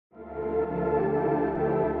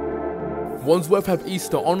Wandsworth have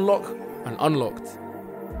Easter on lock and unlocked.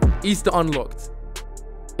 Easter unlocked.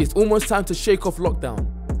 It's almost time to shake off lockdown,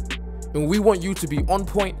 and we want you to be on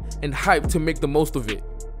point and hyped to make the most of it.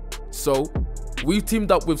 So, we've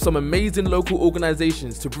teamed up with some amazing local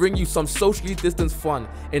organizations to bring you some socially distanced fun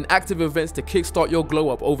and active events to kickstart your glow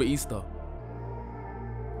up over Easter.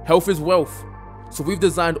 Health is wealth, so we've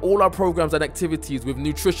designed all our programs and activities with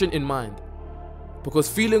nutrition in mind, because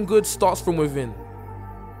feeling good starts from within.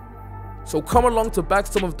 So come along to bag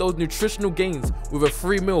some of those nutritional gains with a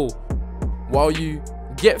free meal while you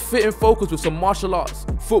get fit and focused with some martial arts,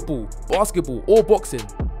 football, basketball, or boxing.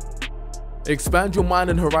 Expand your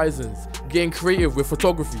mind and horizons, getting creative with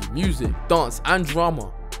photography, music, dance, and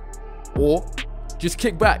drama. Or just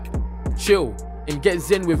kick back, chill, and get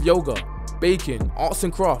zen with yoga, baking, arts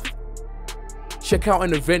and craft. Check out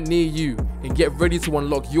an event near you and get ready to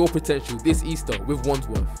unlock your potential this Easter with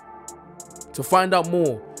Wandsworth. To find out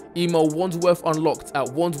more, email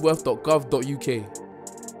wandsworthunlocked@wandsworth.gov.uk.